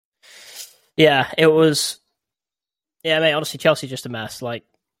Yeah, it was. Yeah, mate. Honestly, Chelsea just a mess. Like,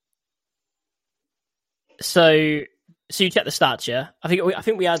 so you check the stats, yeah? I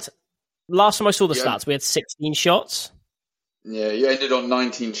think we had last time I saw the stats, we had 16 shots. Yeah, you ended on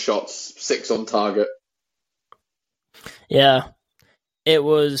 19 shots, 6 on target. Yeah, it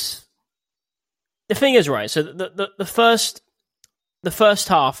was. The thing is, right. So the first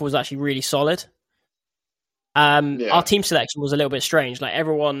half was actually really solid. Our team selection was a little bit strange. Like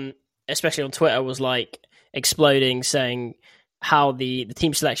everyone, especially on Twitter, was like exploding, saying how the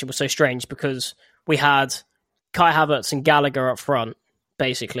team selection was so strange because we had Kai Havertz and Gallagher up front,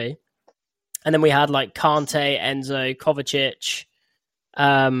 basically, and then we had like Kante, Enzo, Kovacic,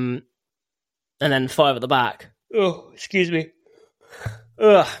 and then 5 at the back. Oh, excuse me.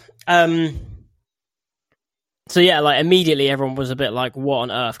 Ugh. So yeah, like immediately everyone was a bit like, "What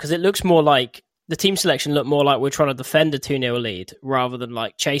on earth?" Because it looks more like the team selection looked more like we're trying to defend a 2-0 lead rather than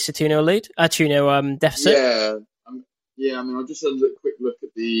like chase a 2-0 lead, a 2-0 deficit. Yeah. I mean, I just had a quick look at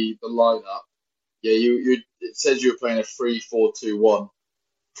the lineup. Yeah, it says you were playing a 3-4-2-1.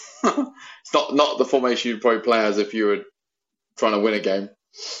 It's not the formation you'd probably play as if you were trying to win a game.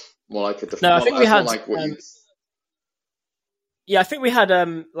 More like a defense. No, I think we had. Like what yeah, I think we had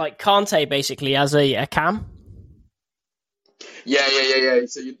like Kante basically as a cam. Yeah.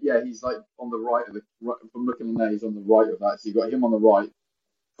 So he's like on the right of the. From looking there, he's on the right of that. So you got him on the right,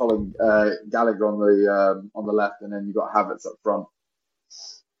 Colin Gallagher on the left, and then you got Havertz up front.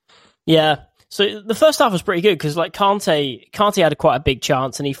 Yeah. So the first half was pretty good because like Kante had quite a big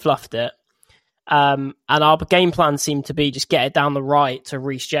chance and he fluffed it. And our game plan seemed to be just get it down the right to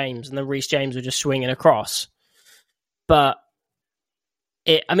Reece James, and then Reece James would just swing it across. But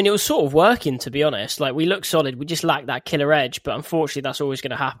it was sort of working, to be honest. Like we looked solid, we just lacked that killer edge. But unfortunately, that's always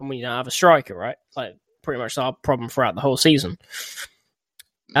going to happen when you don't have a striker, right? Like pretty much our problem throughout the whole season.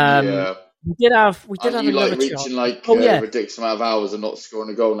 We did have you like reaching like a ridiculous amount of hours and not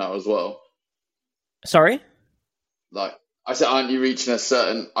scoring a goal now as well. Sorry? Like I said, aren't you reaching a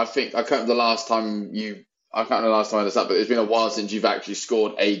certain? I can't remember the last time I had this up, but it's been a while since you've actually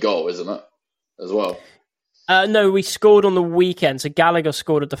scored a goal, isn't it? As well. No, we scored on the weekend. So Gallagher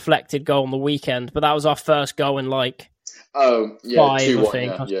scored a deflected goal on the weekend, but that was our first goal in like 5, 2-1,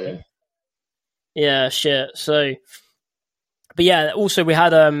 I think. Yeah, shit. So, but yeah, also we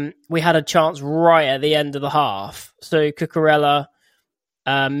had a chance right at the end of the half. So Cucurella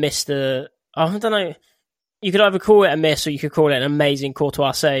missed I don't know. You could either call it a miss or you could call it an amazing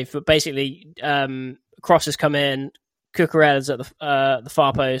Courtois save. But basically, crosses come in, Cucurella's at the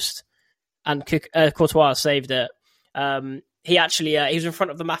far post, and Courtois saved it. He was in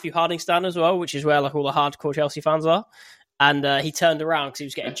front of the Matthew Harding stand as well, which is where like all the hardcore Chelsea fans are. And he turned around because he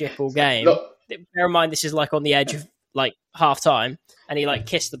was getting jipped all game. Look. Bear in mind, this is like on the edge of like half time, and he like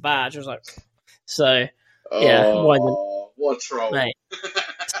kissed the badge. I was like, so yeah, what a troll, mate.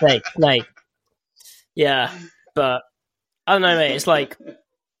 Snake. Yeah, but I don't know, mate. It's like,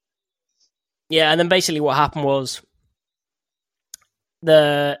 yeah, and then basically what happened was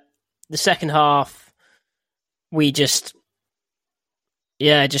the second half, we just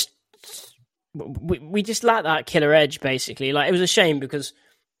we just lacked that killer edge. Basically, like it was a shame because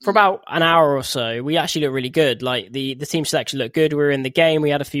for about an hour or so, we actually looked really good. Like the team selection looked good. We were in the game.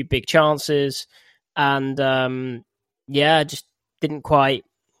 We had a few big chances, and just didn't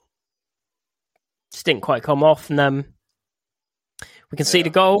quite come off, and then we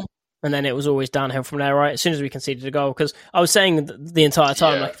conceded a goal, and then it was always downhill from there, right? As soon as we conceded a goal, because I was saying the entire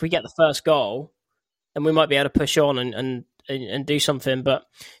time, like if we get the first goal, then we might be able to push on and do something, but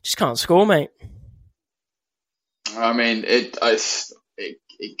just can't score, mate. I mean, it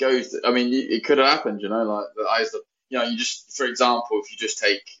goes. I mean, it could have happened, like you just, for example, if you just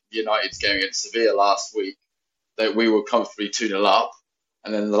take United's game against Sevilla last week, that we were comfortably 2-0 up.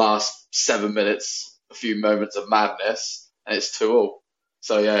 And then in the last 7 minutes, a few moments of madness, and it's 2-2.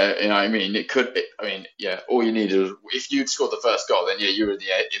 So yeah, I mean, all you need is if you'd scored the first goal, then you were in the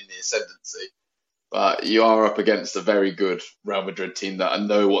ascendancy. But you are up against a very good Real Madrid team that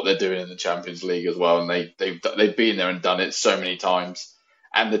know what they're doing in the Champions League as well, and they've been there and done it so many times.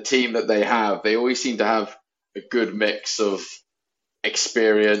 And the team that they have, they always seem to have a good mix of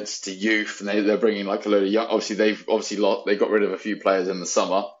experience to youth, and they're bringing like a load of young. Obviously, they got rid of a few players in the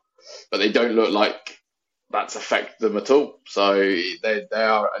summer, but they don't look like that's affected them at all. So they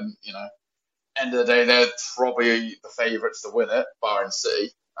are, and end of the day, they're probably the favourites to win it, barring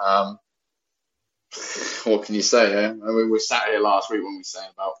City. What can you say? I mean, we sat here last week when we were saying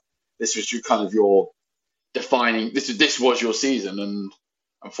about this was your defining. This was your season, and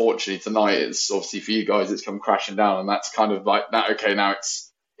unfortunately tonight it's obviously for you guys it's come crashing down, and that's kind of like that. Okay, now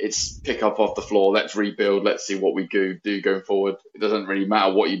it's it's pick up off the floor. Let's rebuild. Let's see what we do going forward. It doesn't really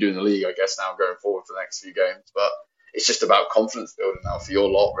matter what you do in the league, I guess, now going forward for the next few games. But it's just about confidence building now for your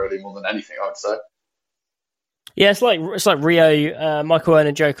lot, really, more than anything, I'd say. Yeah, it's like Rio, Michael Owen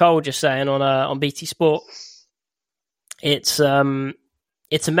and Joe Cole just saying on BT Sport. It's a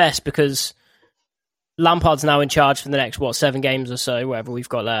mess because Lampard's now in charge for the next 7 games or so, whatever we've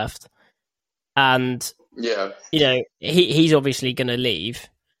got left, and yeah, he's obviously going to leave.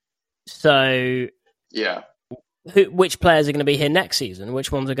 So yeah, which players are going to be here next season?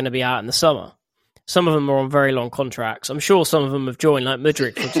 Which ones are going to be out in the summer? Some of them are on very long contracts. I'm sure some of them have joined, like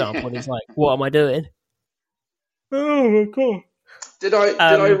Madrid, for example. And he's like, "What am I doing?" Oh my god! Did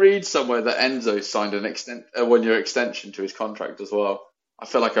I read somewhere that Enzo signed an 1-year extension to his contract as well? I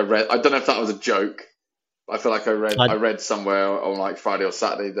feel like I read. I don't know if that was a joke. But I feel like I read somewhere on like Friday or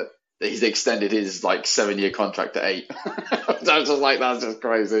Saturday that he's extended his like 7-year contract to 8. I was just like, that's just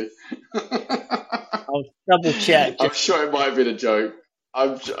crazy. I'll double check. I'm sure it might have been a joke.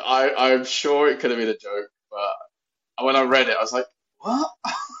 I'm sure it could have been a joke, but when I read it, I was like, what?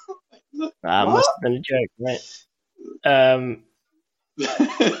 That must have been a joke, right?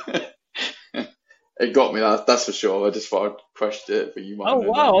 It got me, that's for sure. I just thought I'd question it, but you might. Oh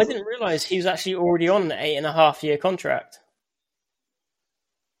wow! I didn't realise he was actually already on an 8.5-year contract.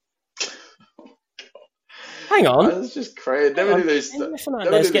 Hang on, that's just crazy. Never knew these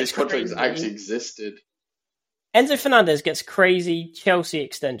contracts actually existed. Enzo Fernandez gets crazy Chelsea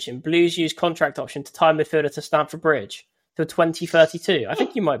extension. Blues use contract option to tie midfielder to Stamford Bridge till 2032. I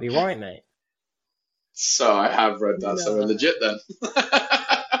think you might be right, mate. So I have read that. So we're legit then.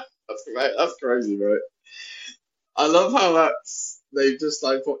 That's crazy, right? I love how they've just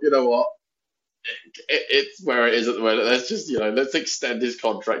like, you know what? It's where it is at the moment. Let's just, let's extend his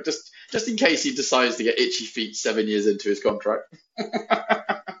contract just in case he decides to get itchy feet 7 years into his contract.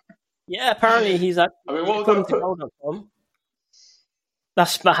 Yeah, apparently he's at. I mean, what was that?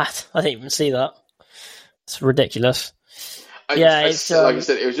 That's mad. I didn't even see that. It's ridiculous. It's like I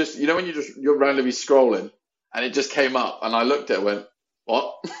said, it was just when you're randomly scrolling and it just came up and I looked at it and went,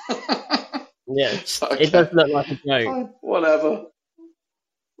 what? Yeah, okay. It does look like a joke. Whatever.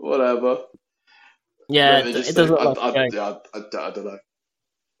 Yeah, it does look like a joke.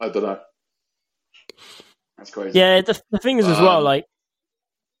 I don't know. That's crazy. Yeah, the thing is as well, like,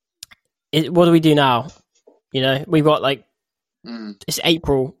 what do we do now? We've got like, it's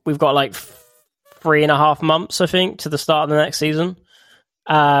April. We've got like 3.5 months, I think, to the start of the next season.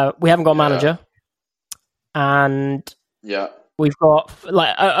 We haven't got a manager. And we've got,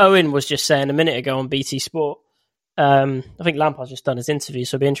 like, Owen was just saying a minute ago on BT Sport. I think Lampard's just done his interview,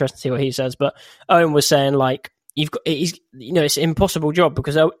 so it'll be interesting to see what he says. But Owen was saying, like, it's an impossible job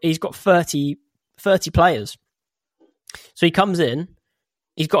because he's got 30 players. So he comes in,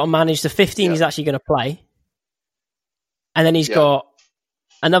 he's got to manage the 15 he's actually going to play. And then he's got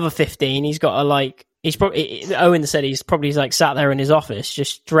another 15. He's got to, like, Owen said he's probably like sat there in his office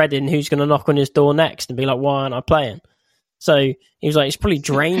just dreading who's going to knock on his door next and be like, why aren't I playing? So he was like, it's probably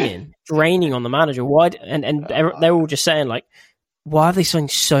draining on the manager. Why? And they're all just saying, like, why have they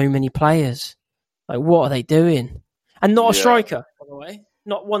signed so many players? Like, what are they doing? And not a striker, by the way.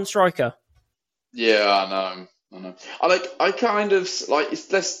 Not one striker. Yeah, I know. I kind of like,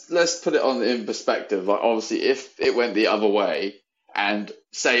 let's put it in perspective. Like, obviously, if it went the other way and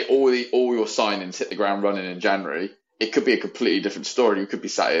say all your signings hit the ground running in January, it could be a completely different story. You could be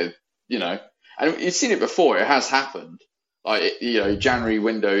sat here, and you've seen it before. It has happened. Like, January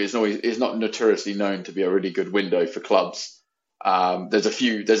window is not notoriously known to be a really good window for clubs. There's a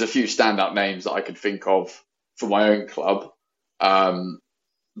few standout names that I could think of for my own club.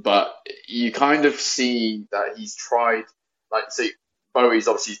 But you kind of see that he's tried, like, see, Bowie's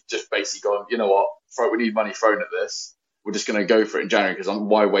obviously just basically gone, you know what, we need money thrown at this. We're just going to go for it in January because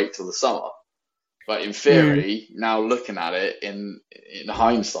why wait till the summer? But in theory, now looking at it in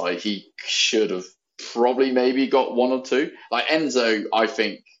hindsight, he should have probably maybe got one or two. Like Enzo, I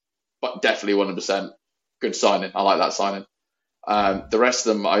think, but definitely 100% good signing. I like that signing. The rest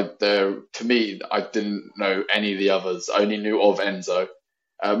of them, to me, I didn't know any of the others. I only knew of Enzo.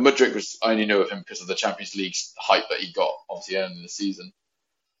 Mudryk I only knew of him because of the Champions League hype that he got, obviously, early in the season.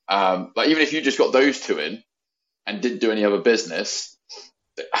 But even if you just got those two in and didn't do any other business,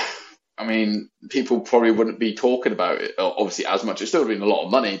 I mean, people probably wouldn't be talking about it, obviously, as much. It's still been a lot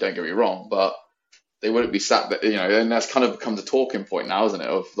of money, don't get me wrong, but they wouldn't be sat there, and that's kind of becomes a talking point now, isn't it?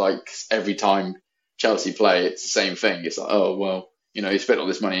 Of like every time Chelsea play, it's the same thing. It's like, oh, well, he spent all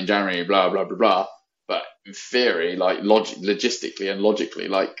this money in January, blah, blah, blah, blah. But in theory, like logistically and logically,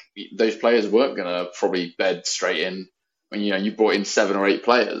 like those players weren't going to probably bed straight in when you brought in 7 or 8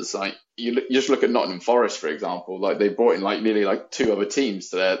 players. Like you just look at Nottingham Forest, for example. Like they brought in like nearly like 2 other teams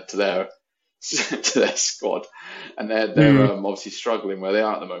to their to their squad, and they're obviously struggling where they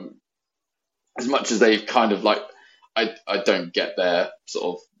are at the moment. As much as they've kind of like, I don't get their sort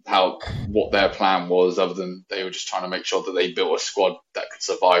of what their plan was, other than they were just trying to make sure that they built a squad that could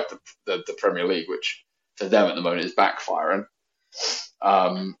survive the Premier League, which for them at the moment is backfiring.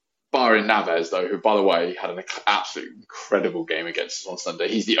 Barring Naves, though, who, by the way, had an absolute incredible game against us on Sunday.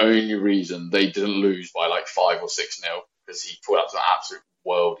 He's the only reason they didn't lose by like 5 or 6-0, because he pulled up some absolute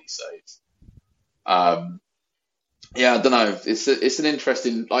worldly saves. Yeah, I don't know. It's an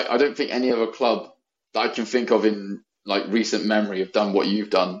interesting. Like, I don't think any other club that I can think of in like recent memory have done what you've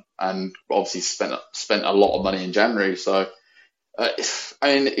done, and obviously spent a lot of money in January. So, I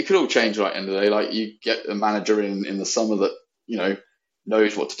mean, it could all change right at the end of the day. Like, you get a manager in the summer that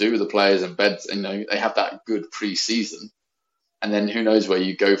knows what to do with the players and beds. They have that good pre-season, and then who knows where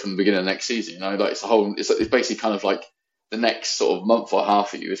you go from the beginning of next season. Like it's basically kind of like the next sort of month or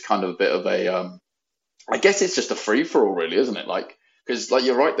half of you is kind of a bit of a I guess it's just a free for all, really, isn't it? Like, because like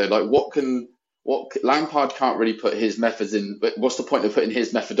you're right there. Like, what Lampard can't really put his methods in. But what's the point of putting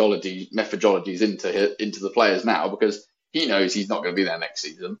his methodologies into the players now? Because he knows he's not going to be there next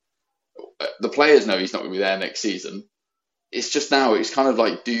season. The players know he's not going to be there next season. It's just now. It's kind of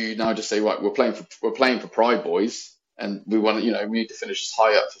like, do you now just say, right, we're playing for Pride Boys, and we want we need to finish as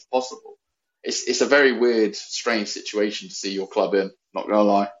high up as possible. It's a very weird, strange situation to see your club in. Not gonna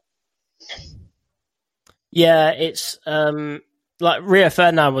lie. Yeah, it's like Rio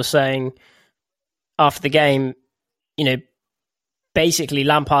Ferdinand was saying after the game, basically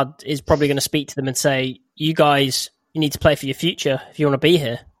Lampard is probably going to speak to them and say, you guys, you need to play for your future if you want to be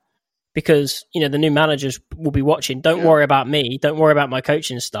here, because, the new managers will be watching. Don't worry about me. Don't worry about my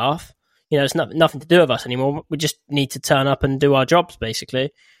coaching staff. It's nothing to do with us anymore. We just need to turn up and do our jobs,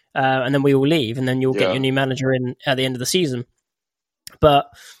 basically. And then we will leave, and then you'll get your new manager in at the end of the season.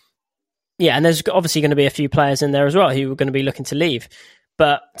 But yeah, and there's obviously going to be a few players in there as well who are going to be looking to leave.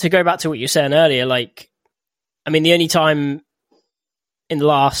 But to go back to what you were saying earlier, like, I mean, the only time in the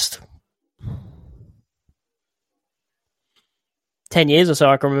last 10 years or so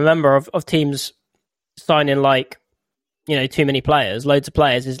I can remember of teams signing like, too many players, loads of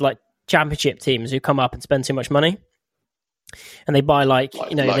players, is like championship teams who come up and spend too much money. And they buy like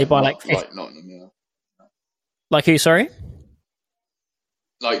Nottingham, yeah. Like who, sorry?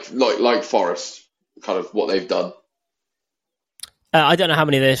 Like Forest, kind of what they've done. I don't know how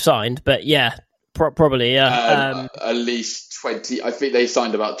many they've signed, but yeah, probably, yeah. At least 20. I think they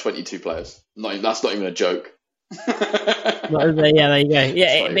signed about 22 players. That's not even a joke. Yeah, there you go.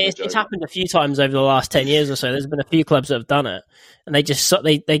 Yeah, it's happened a few times over the last 10 years or so. There's been a few clubs that have done it, and they just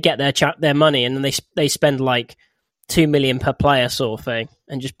they get their money, and then they spend like 2 million per player sort of thing,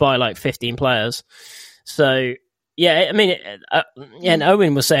 and just buy like 15 players. So yeah, I mean, and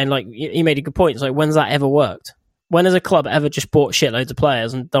Owen was saying, like, he made a good point. It's like, when's that ever worked? When has a club ever just bought shitloads of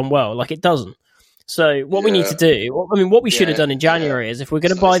players and done well? Like, it doesn't. So what we need to do, what we should have done in January is, if we're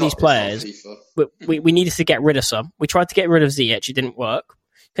going to buy these players, we needed to get rid of some. We tried to get rid of Ziyech, it didn't work.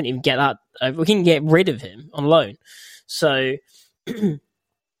 Couldn't even get that. We can get rid of him on loan. So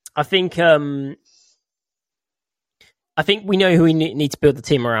I think we know who we need to build the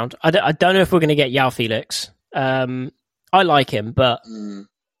team around. I don't know if we're going to get Yao Felix. I like him, but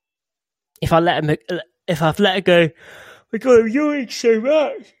if I've let it go, I got him yawning so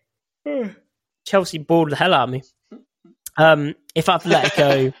much. Chelsea bored the hell out of me. If I've let it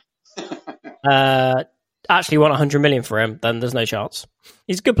go, actually want 100 million for him, then there's no chance.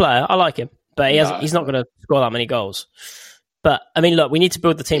 He's a good player. I like him, but he's not going to score that many goals. But I mean, look, we need to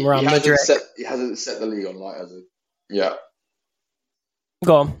build the team around Madrid. He hasn't set the league on light, has he? Yeah.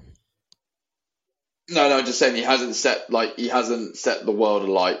 Go on. No, just saying he hasn't set the world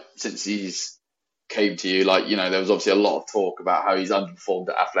alight since he's came to you. Like, there was obviously a lot of talk about how he's underperformed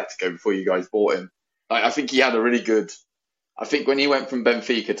at Atletico before you guys bought him. Like, I think he had a really good. I think when he went from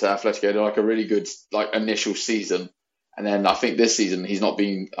Benfica to Atletico, he had like a really good initial season, and then I think this season he's not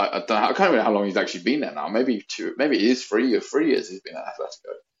been. I don't know. I can't remember how long he's actually been there now. Maybe it is 3 years he's been at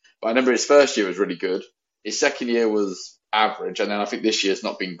Atletico. But I remember his first year was really good. His second year was average, and then I think this year's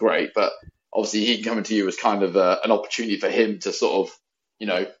not been great. But obviously, he coming to you was kind of an opportunity for him to sort of,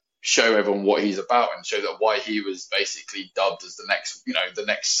 show everyone what he's about, and show that why he was basically dubbed as the next part of the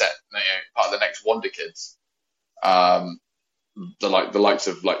next Wonder Kids. The likes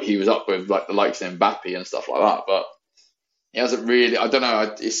of, like, he was up with like the likes of Mbappe and stuff like that, but he hasn't really. I don't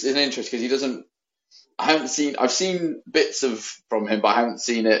know. It's an interest because he doesn't. I've seen bits from him, but I haven't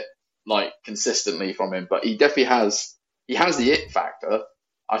seen it like consistently from him. But he definitely has he has the it factor.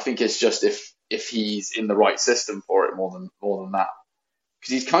 I think it's just if he's in the right system for it more than that.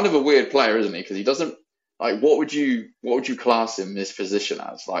 Because he's kind of a weird player, isn't he? Because he doesn't like what would you class him his position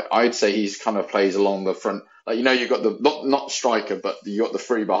as? Like I'd say he's kind of plays along the front. Like you've got the not striker, but you got the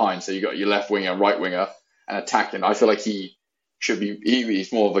three behind. So you got your left winger, right winger, and attacking. I feel like he should be.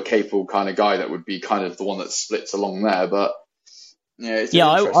 He's more of a capable kind of guy that would be kind of the one that splits along there. But yeah, it's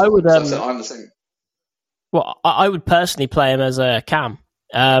I would. I'm the same. Well, I would personally play him as a cam.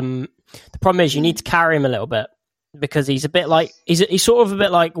 The problem is you need to carry him a little bit because he's a bit like he's sort of a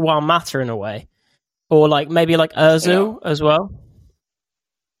bit like Juan Mata in a way, or like maybe like Özil as well.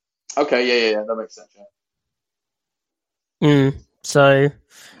 Okay, yeah, that makes sense. Yeah. So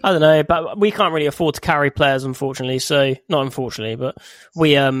I don't know, but we can't really afford to carry players, unfortunately. So not unfortunately, but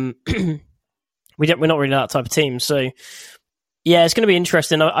we're not really that type of team. So yeah, it's going to be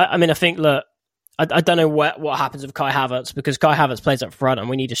interesting. I mean, I think look. I don't know what happens with Kai Havertz because Kai Havertz plays up front and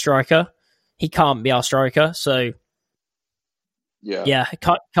we need a striker. He can't be our striker, so yeah.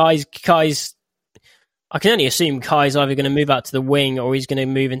 Kai's. I can only assume Kai's either going to move out to the wing or he's going to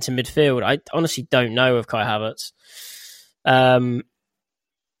move into midfield. I honestly don't know of Kai Havertz.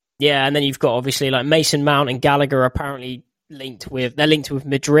 Yeah, and then you've got obviously like Mason Mount and Gallagher are apparently linked with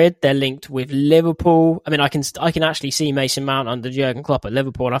Madrid. They're linked with Liverpool. I mean, I can actually see Mason Mount under Jurgen Klopp at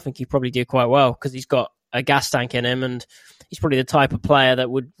Liverpool, and I think he'd probably do quite well because he's got a gas tank in him, and he's probably the type of player that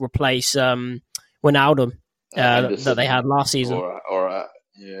would replace Wijnaldum that they had last season,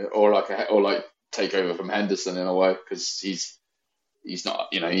 or like take over from Henderson in a way because he's not.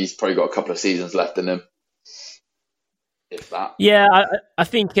 He's probably got a couple of seasons left in him. If that. Yeah, I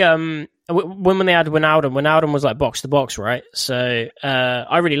think when they had Wijnaldum was like box to box, right? So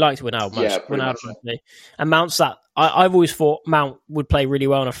I really liked Wijnaldum. Yeah, Wijnaldum actually. And Mount's that I've always thought Mount would play really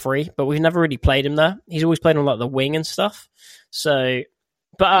well on a free, but we've never really played him there. He's always played on like the wing and stuff. So,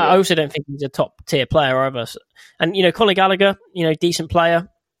 but I also don't think he's a top tier player either. And Conor Gallagher, decent player.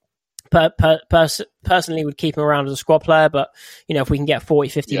 Personally, would keep him around as a squad player, but if we can get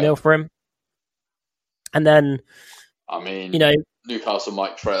 40-50 mil for him, and then. I mean, Newcastle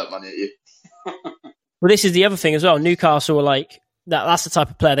might throw that money at you. Well, this is the other thing as well. Newcastle are like that's the type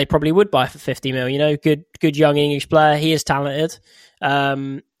of player they probably would buy for 50 mil. Good young English player. He is talented,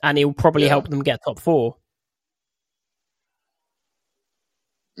 and he'll probably help them get top 4.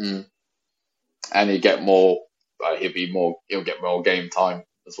 And he'll get more. He'll get more game time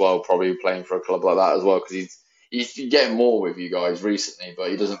as well. Probably playing for a club like that as well because he's getting more with you guys recently, but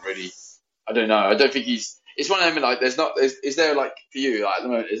he doesn't really. I don't know. I don't think he's. It's one of them like is there like for you like at the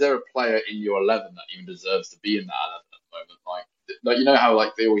moment is there a player in your 11 that even deserves to be in that 11 at the moment like how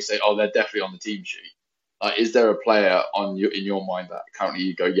like they always say they're definitely on the team sheet like is there a player in your mind that currently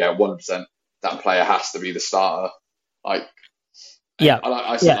you go 100% that player has to be the starter like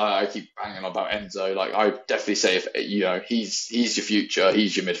I keep banging about Enzo like I definitely say if he's your future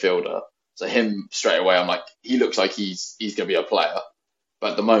he's your midfielder so him straight away I'm like he looks like he's gonna be a player.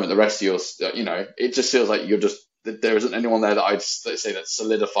 But at the moment, the rest of yours, it just feels like there isn't anyone there that I'd say that's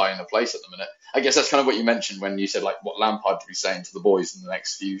solidifying a place at the minute. I guess that's kind of what you mentioned when you said like what Lampard would be saying to the boys in the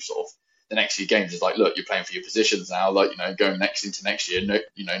next few games is like, look, you're playing for your positions now. Like going into next year,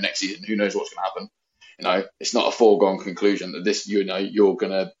 next season, who knows what's going to happen? It's not a foregone conclusion that this, you're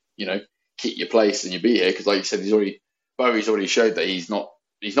gonna, keep your place and you be here because, like you said, Bowie's already showed that he's not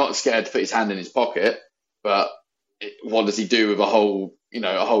scared to put his hand in his pocket, but what does he do with a whole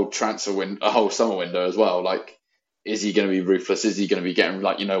transfer window, a whole summer window as well? Like, is he going to be ruthless? Is he going to be getting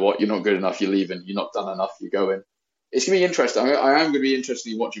like, what, you're not good enough, you're leaving, you're not done enough, you're going? It's going to be interesting. I am going to be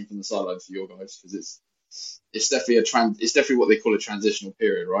interested in watching from the sidelines for your guys because it's definitely what they call a transitional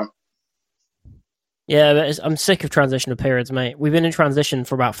period, right? Yeah, but I'm sick of transitional periods, mate. We've been in transition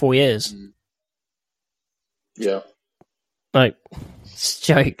for about 4 years. Yeah. Like, it's a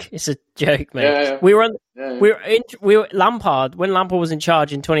joke. It's a joke, mate. Yeah. We were Lampard when Lampard was in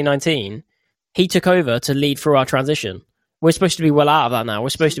charge in 2019. He took over to lead through our transition. We're supposed to be well out of that now. We're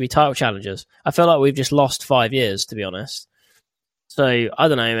supposed to be title challengers. I feel like we've just lost 5 years, to be honest. So I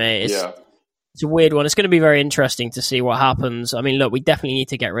don't know, mate. It's a weird one. It's going to be very interesting to see what happens. I mean, look, we definitely need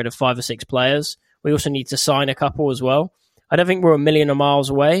to get rid of 5 or 6 players. We also need to sign a couple as well. I don't think we're a million miles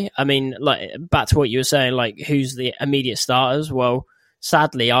away. I mean, like back to what you were saying, like who's the immediate starters? Well,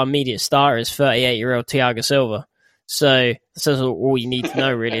 sadly, our immediate starter is 38-year-old Thiago Silva. So that's all you need to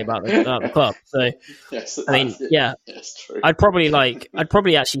know really about the club. So yes, I mean, yeah, true. I'd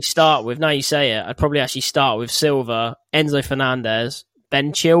probably actually start with. Now you say it, I'd probably actually start with Silva, Enzo Fernandez,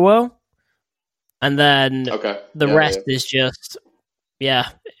 Ben Chilwell, and then the rest is just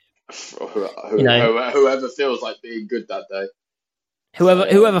You know, Whoever feels like being good that day.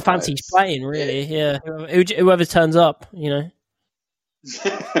 whoever fancies playing, really. Yeah, whoever turns up. You know.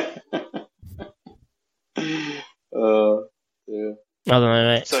 Yeah. I don't know,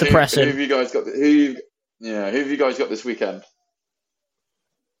 mate. So It's depressing. who have you guys got? Who have you guys got this weekend?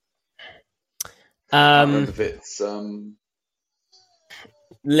 I can't remember if it's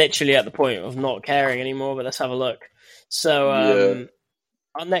literally at the point of not caring anymore. But let's have a look. So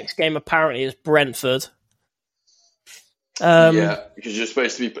our next game apparently is Brentford. Because you're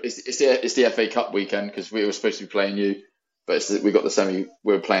supposed to be. It's the FA Cup weekend because we were supposed to be playing you, but we got the semi.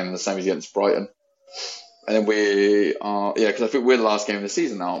 We're playing the semis against Brighton, and then we are because I think we're the last game of the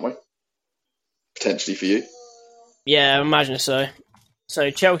season now, aren't we? Potentially for you. Yeah, I imagine so. So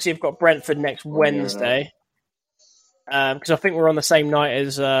Chelsea have got Brentford next Wednesday. Because I think we're on the same night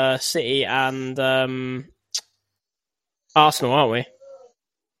as City and Arsenal, aren't we?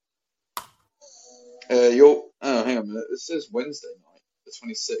 Hang on a minute. It says Wednesday night, the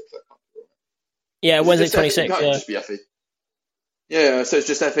 26th. I can't be wrong. Yeah, Wednesday 26th. Yeah, just be FA. Yeah, so it's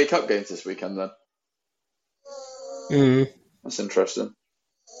just FA Cup games this weekend then. That's interesting.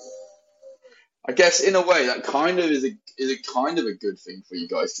 I guess in a way that kind of is a kind of a good thing for you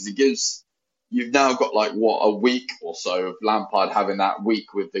guys because it gives you've now got like a week or so of Lampard having that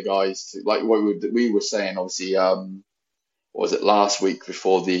week with the guys to like what we were saying obviously what was it last week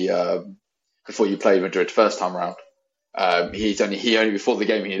before before you played Madrid first time around he only before the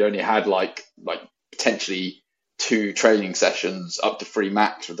game he'd only had like potentially 2 training sessions up to 3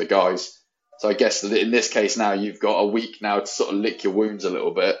 max with the guys. So I guess that in this case now you've got a week now to sort of lick your wounds a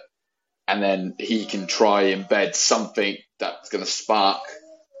little bit. And then he can try and embed something that's going to spark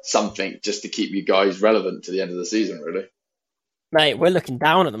something just to keep you guys relevant to the end of the season, really. Mate, we're looking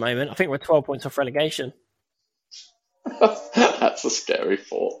down at the moment. I think we're 12 points off relegation. That's a scary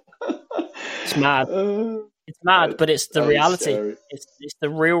thought. It's mad. It's mad, but it's the reality. It's the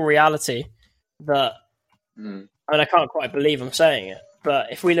real reality that... I mean, I can't quite believe I'm saying it,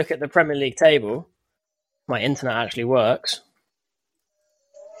 but if we look at the Premier League table, my internet actually works.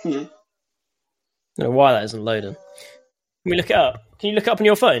 I don't know why that isn't loading. Can we look it up? Can you look it up on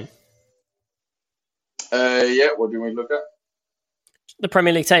your phone? Yeah, what do we look at? The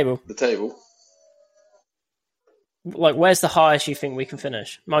Premier League table. The table? Like, where's the highest you think we can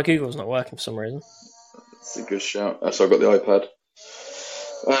finish? My Google's not working for some reason. That's a good shout. So I've got the iPad.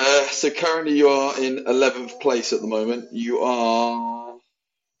 So currently you are in 11th place at the moment. You are...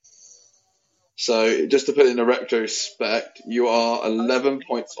 So just to put it in a retrospect, you are 11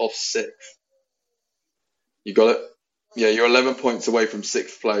 points off 6th. You got it? Yeah, you're 11 points away from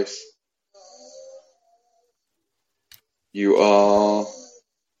 6th place. You are...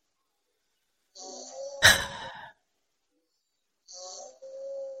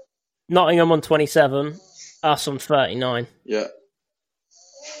 Nottingham on 27, us on 39. Yeah.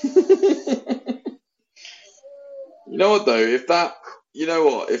 You know what, though?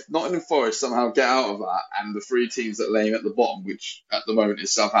 If Nottingham Forest somehow get out of that and the 3 teams that lay at the bottom, which at the moment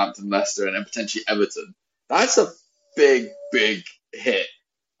is Southampton, Leicester, and then potentially Everton, that's a big, big hit.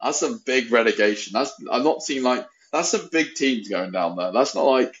 That's a big relegation. I'm not seeing that's some big teams going down there. That's not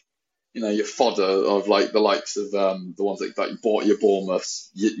like, your fodder of like the likes of the ones that like bought your Bournemouths,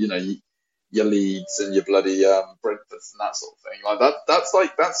 your Leeds and your bloody Brentfords and that sort of thing. Like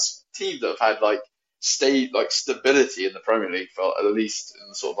that's teams that have had stability in the Premier League for at least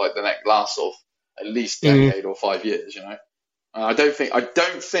in sort of like the last sort of at least decade or 5 years. I think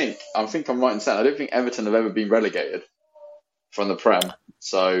I'm right in saying I don't think Everton have ever been relegated from the Prem.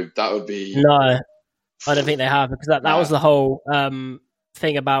 So that would be no. I don't think they have because that was the whole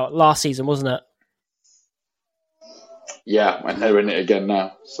thing about last season, wasn't it? Yeah, and they're in it again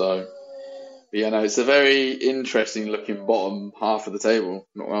now. So, it's a very interesting looking bottom half of the table.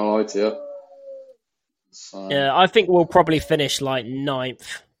 Not gonna lie to you. So. Yeah, I think we'll probably finish like 9th.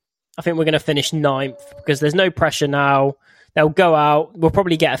 I think we're going to finish 9th because there's no pressure now. They'll go out. We'll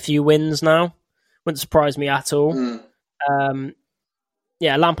probably get a few wins now. Wouldn't surprise me at all.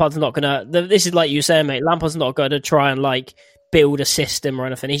 Lampard's not going to... This is like you saying, mate. Lampard's not going to try and build a system or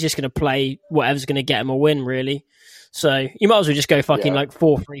anything. He's just going to play whatever's going to get him a win, really. So you might as well just go fucking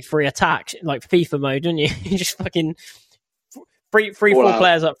 4-3-3 attack, like FIFA mode, don't you? You just fucking... Four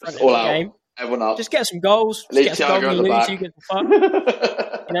players up front in the game. Everyone up. Just get some goals. Just get some goals. You lose, you get some fun.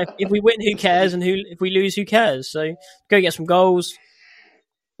 If we win, who cares? And if we lose, who cares? So go get some goals.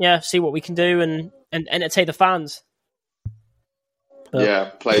 Yeah, see what we can do and entertain the fans.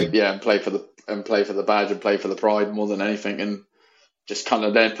 But, play for the badge and play for the pride more than anything, and just kind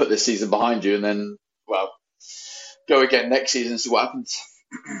of then put this season behind you, and then go again next season and see what happens.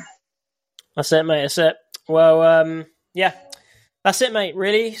 That's it, mate. That's it. Well, yeah, that's it, mate.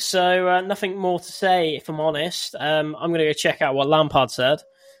 Really. So nothing more to say, if I'm honest. I'm going to go check out what Lampard said,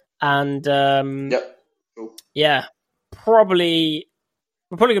 and Yep. Cool. yeah, probably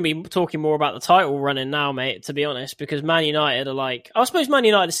we're probably going to be talking more about the title running now, mate. To be honest, because Man United are like, I suppose Man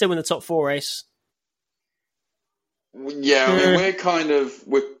United is still in the top 4 race. Yeah, I mean,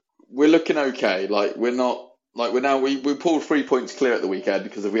 we're looking okay. Like we're not like we pulled 3 points clear at the weekend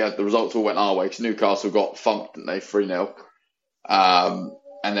because if we had the results all went our way. Because Newcastle got thumped, didn't they, 3-0.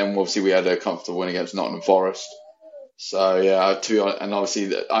 And then obviously we had a comfortable win against Nottingham Forest. So yeah, and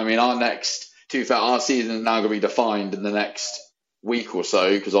obviously, I mean, our season is now going to be defined in the next week or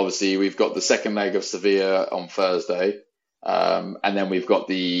so because obviously we've got the second leg of Sevilla on Thursday, and then we've got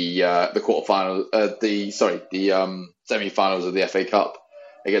the quarterfinal, the semi-finals of the FA Cup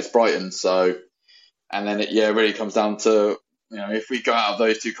against Brighton. So, and then it really comes down to if we go out of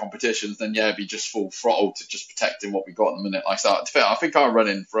those two competitions, then it'd be just full throttle to just protecting what we got in the minute. I think our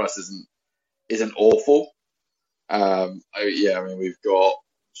running for us isn't awful. I mean, we've got.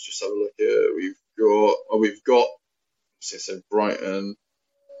 Let's just have a look here. We've got. So Brighton.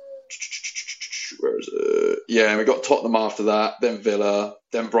 Where is it? Yeah, we got Tottenham after that, then Villa,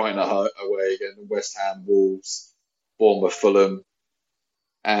 then Brighton away again, West Ham, Wolves, Bournemouth, Fulham,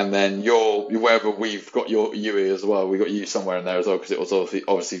 and then wherever we've got you as well. We got you somewhere in there as well because it was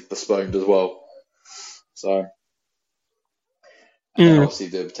obviously postponed as well. So, and then obviously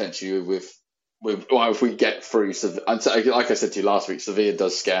the potential if we get through, like I said to you last week, Sevilla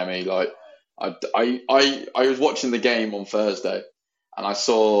does scare me. Like I was watching the game on Thursday, and I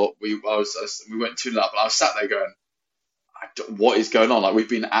saw we went 2-0 up, and I was sat there going, "What is going on? Like we've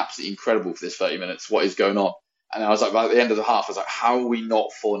been absolutely incredible for this 30 minutes. What is going on?" And I was like, by the end of the half, I was like, "How are we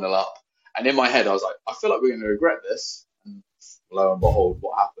not 4-0 up?" And in my head, I was like, "I feel like we're going to regret this." And lo and behold,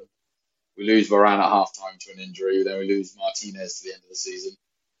 what happened? We lose Varane at half time to an injury. Then we lose Martinez to the end of the season.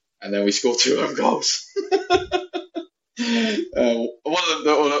 And then we scored 2 own goals. One of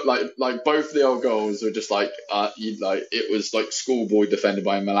them, like both the old goals were just it was like schoolboy defended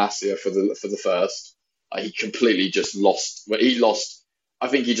by Malacia for the first. He completely just lost. He lost. I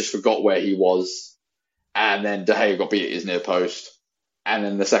think he just forgot where he was, and then De Gea got beat at his near post. And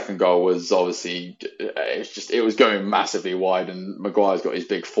then the second goal was obviously it was going massively wide, and Maguire's got his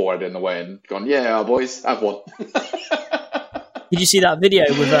big forehead in the way and gone, "Yeah, boys, have one." Did you see that video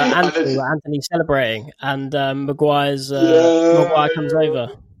with Anthony celebrating and Maguire comes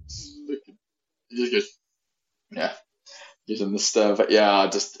over? Yeah, using the stir. But yeah,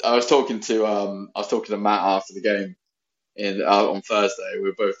 I was talking to Matt after the game on Thursday. We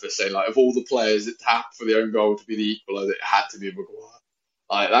were both just saying like of all the players it tapped for the own goal to be the equaliser, it had to be Maguire.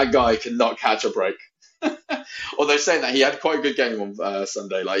 Like that guy cannot catch a break. Although saying that he had quite a good game on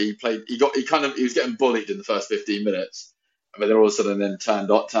Sunday. Like he was getting bullied in the first 15 minutes. But then all of a sudden then turned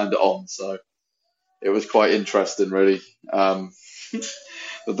it on. So it was quite interesting, really, that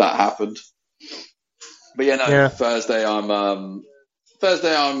happened. But Thursday I'm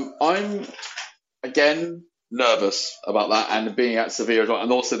again nervous about that and being at Sevilla as well.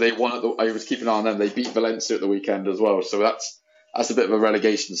 And also I was keeping an eye on them. They beat Valencia at the weekend as well. So that's a bit of a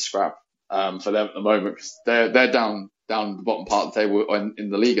relegation scrap for them at the moment because they're down the bottom part of the table in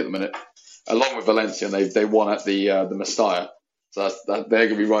the league at the minute. Along with Valencia, and they won at the Mestalla, so they're going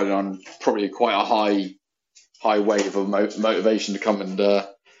to be riding on probably quite a high wave of motivation to come and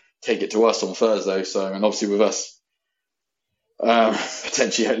take it to us on Thursday. So, and obviously with us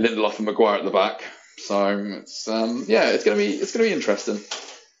potentially Lindelof and Maguire at the back, so it's going to be interesting.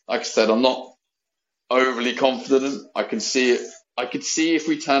 Like I said, I'm not overly confident. I could see if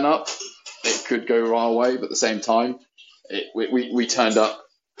we turn up, it could go our way, but at the same time, we turned up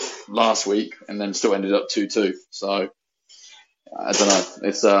last week and then still ended up 2-2. So I don't know.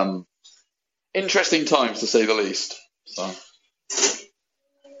 It's interesting times to say the least. So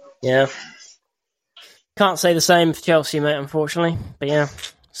yeah, can't say the same for Chelsea, mate. Unfortunately, but yeah,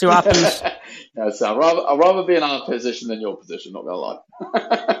 see what happens. So I'd rather be in our position than your position. Not gonna lie.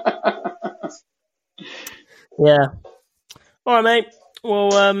 Yeah. All right, mate.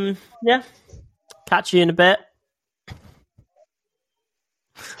 Well, catch you in a bit.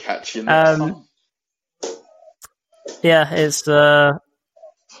 Catch you next time. Yeah, it's I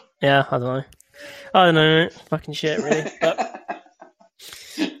don't know, fucking shit, really. But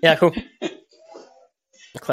yeah, cool.